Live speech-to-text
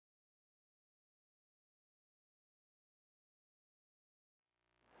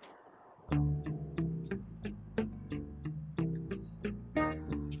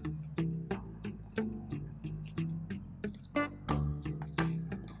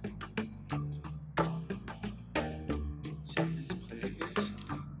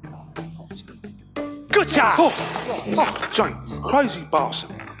Gotcha! Oh, James, crazy bastard.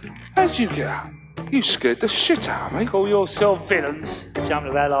 How'd you get out? You scared the shit out of me. Call yourself villains,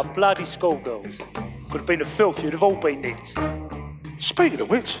 jumping around like bloody schoolgirls. Could have been the filth, you'd have all been nicked. Speaking of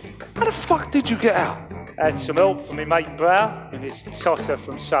which, how the fuck did you get out? Had some help from my mate Brow and his tosser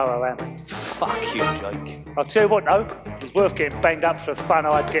from Soho Hammond. Fuck you, Jake. I'll tell you what though, it was worth getting banged up for the fun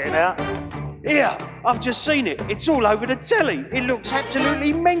I had getting out. Here, I've just seen it. It's all over the telly. It looks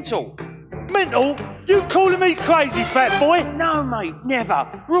absolutely mental. Mental? You calling me crazy, fat boy? No, mate,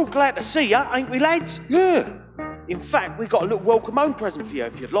 never. We're all glad to see you, ain't we, lads? Yeah. In fact, we've got a little welcome home present for you,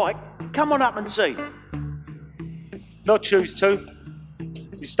 if you'd like. Come on up and see. Not choose to.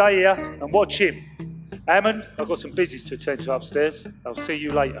 You stay here and watch him. Hammond, I've got some business to attend to upstairs. I'll see you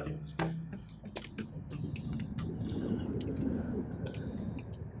later.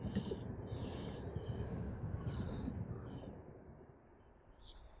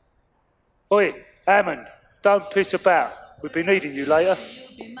 Oi, Hammond, don't piss about. We'll be needing you later.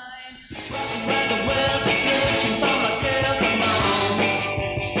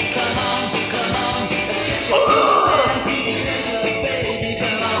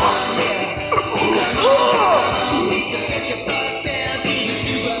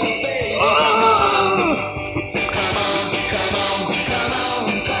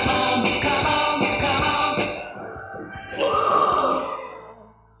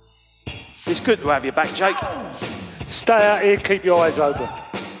 It's good to have you back, Jake. Stay out here, keep your eyes open.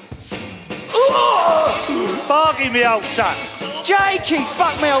 Bargain, me old son. Jakey,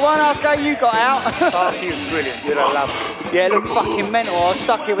 fuck me, I won't ask how you got out. Bargain was brilliant, you'd have loved it. Yeah, look fucking mental. I was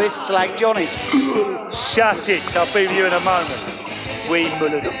stuck here with this slag Johnny. Shut it, I'll be with you in a moment. We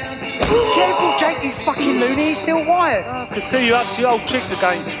mullered them. Careful, Jake, you fucking loony, he's still wired. I can see you up to your old tricks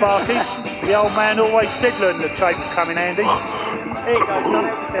again, Sparky. The old man always said learning the trade would come in handy. Here you go, John,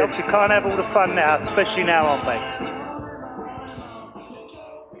 help yourself. You can't have all the fun now, especially now I'm back.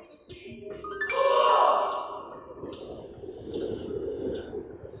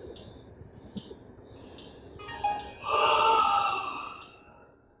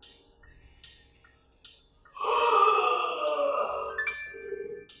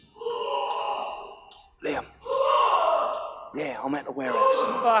 Liam. Yeah, I'm at the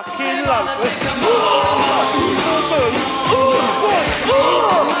warehouse. Fucking locust. We've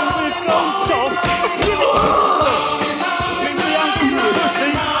gone soft.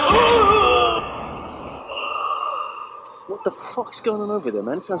 What the fuck's going on over there,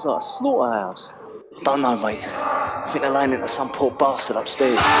 man? It sounds like a slaughterhouse. Don't know, mate. I think they're laying into some poor bastard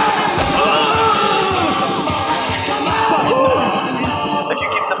upstairs. Have you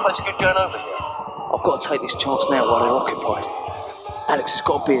given the place a good going over here? I've got to take this chance now while they're occupied. Alex has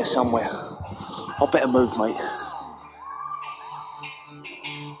got to be here somewhere. I better move, mate.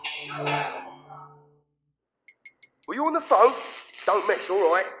 Were you on the phone? Don't mess,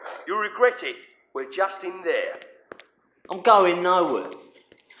 all right? You'll regret it. We're just in there. I'm going nowhere.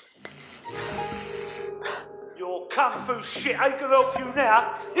 Your kung fu shit ain't gonna help you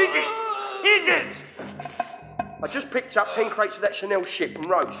now, is it? Is it? I just picked up 10 crates of that Chanel shit from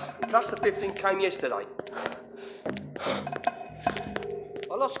Rose, plus the 15 came yesterday.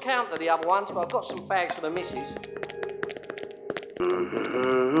 I lost count of the other ones, but I've got some bags for the missus.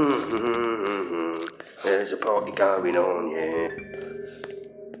 There's a party going on, yeah.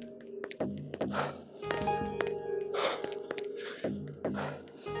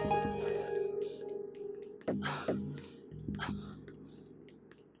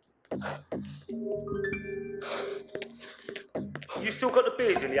 You still got the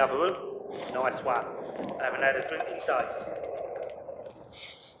beers in the other room? Nice one. I haven't had a drink in days.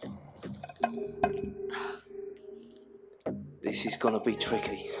 This is gonna be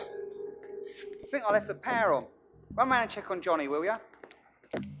tricky. I think I left the power on. Run round and check on Johnny, will ya?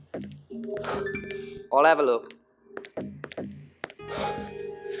 I'll have a look.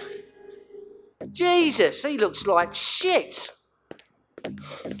 Jesus, he looks like shit.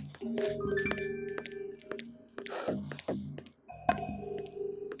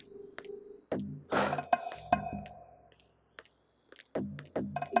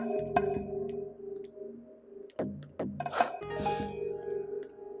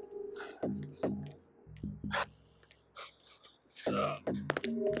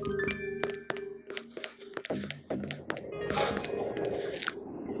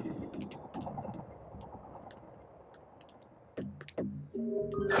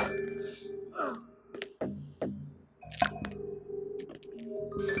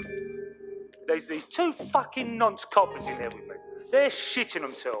 There's these two fucking nonce coppers in there with me. They're shitting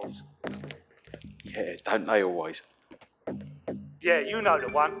themselves. Yeah, don't they always? Yeah, you know the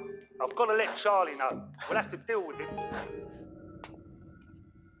one. I've got to let Charlie know. We'll have to deal with him.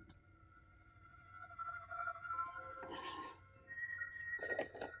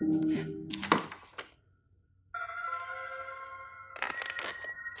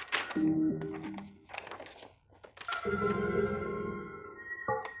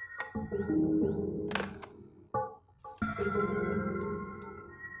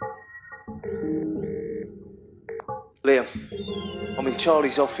 Liam, I'm in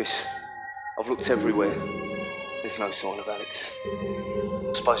Charlie's office. I've looked everywhere. There's no sign of Alex.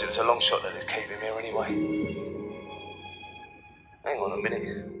 I suppose it was a long shot that they'd keep him here anyway. Hang on a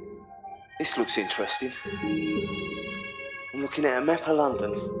minute. This looks interesting. I'm looking at a map of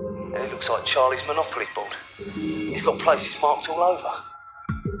London, and it looks like Charlie's Monopoly board. He's got places marked all over.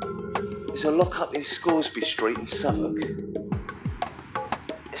 There's a lock-up in Scoresby Street in Southwark.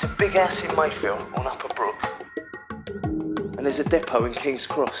 There's a big house in Mayfield on Upper Brook. And there's a depot in King's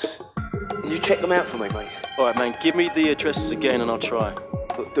Cross. Can you check them out for me, mate? All right, man, give me the addresses again and I'll try.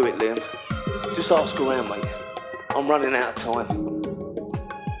 Look, do it, Liam. Just ask around, mate. I'm running out of time.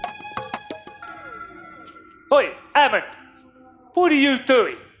 Oi, Hammond! What are you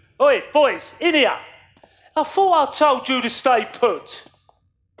doing? Oi, boys, in here! I thought I told you to stay put.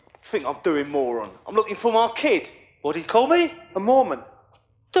 Think I'm doing moron. I'm looking for my kid. What did he call me? A Mormon.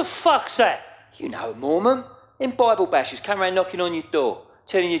 The fuck's that? You know a Mormon. Them Bible bashers come round knocking on your door,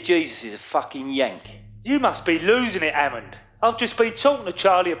 telling you Jesus is a fucking yank. You must be losing it, Hammond. I've just been talking to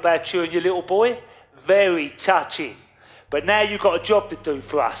Charlie about you and your little boy. Very touching. But now you've got a job to do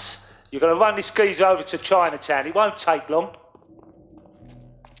for us. You're going to run this geezer over to Chinatown. It won't take long.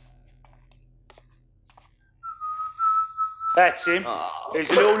 That's him. Oh.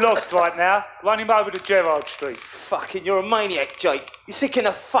 He's a little lost right now. Run him over to Gerrard Street. Fucking, you're a maniac, Jake. You're sick in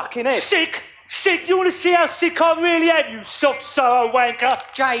the fucking head. Sick? Sick? You want to see how sick I really am, you soft Soho wanker?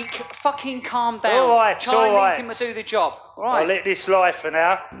 Jake, fucking calm down. All right, Charlie all right. needs him to do the job. All right. I'll let this slide for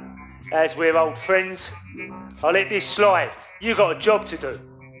now. As we're old friends, I'll let this slide. You got a job to do.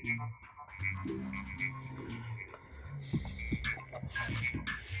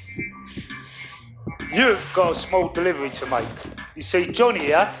 You've got a small delivery to make. You see, Johnny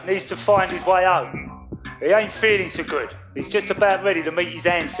here needs to find his way home. He ain't feeling so good. He's just about ready to meet his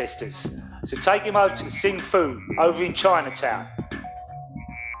ancestors. So take him over to the Sing Fu over in Chinatown.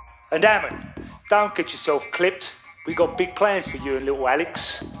 And Hammond, don't get yourself clipped. We got big plans for you and little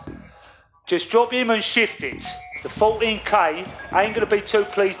Alex. Just drop him and shift it. The 14K ain't gonna be too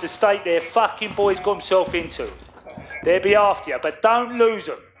pleased to state their fucking boy's got himself into. They'll be after you, but don't lose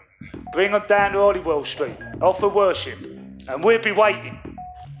them. Bring them down to Holywell Street, offer worship, and we'll be waiting.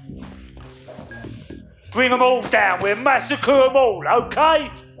 Bring them all down, we'll massacre them all,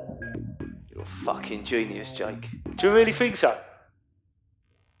 okay? You're a fucking genius, Jake. Do you really think so?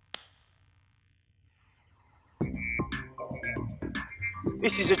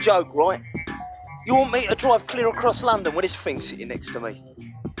 This is a joke, right? You want me to drive clear across London with this thing sitting next to me?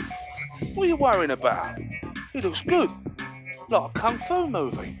 What are you worrying about? It looks good. Like a kung fu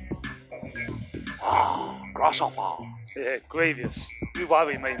movie. Grasshopper. Yeah, grievous. You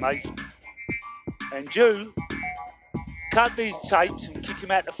worry me, mate. And you, cut these tapes and kick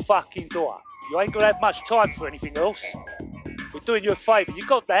him out the fucking door. You ain't gonna have much time for anything else. We're doing you a favour, you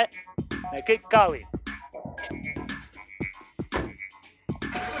got that? Now get going.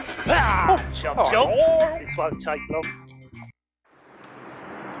 Ah! Chomp chomp! This won't take long.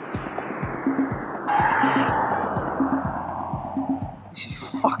 This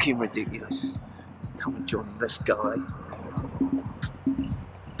is fucking ridiculous. Come on, Johnny, let's go, eh?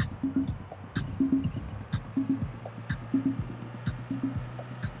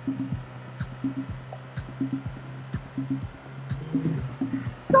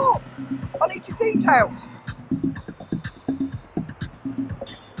 Stop! I need your details.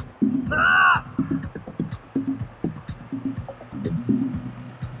 Ah!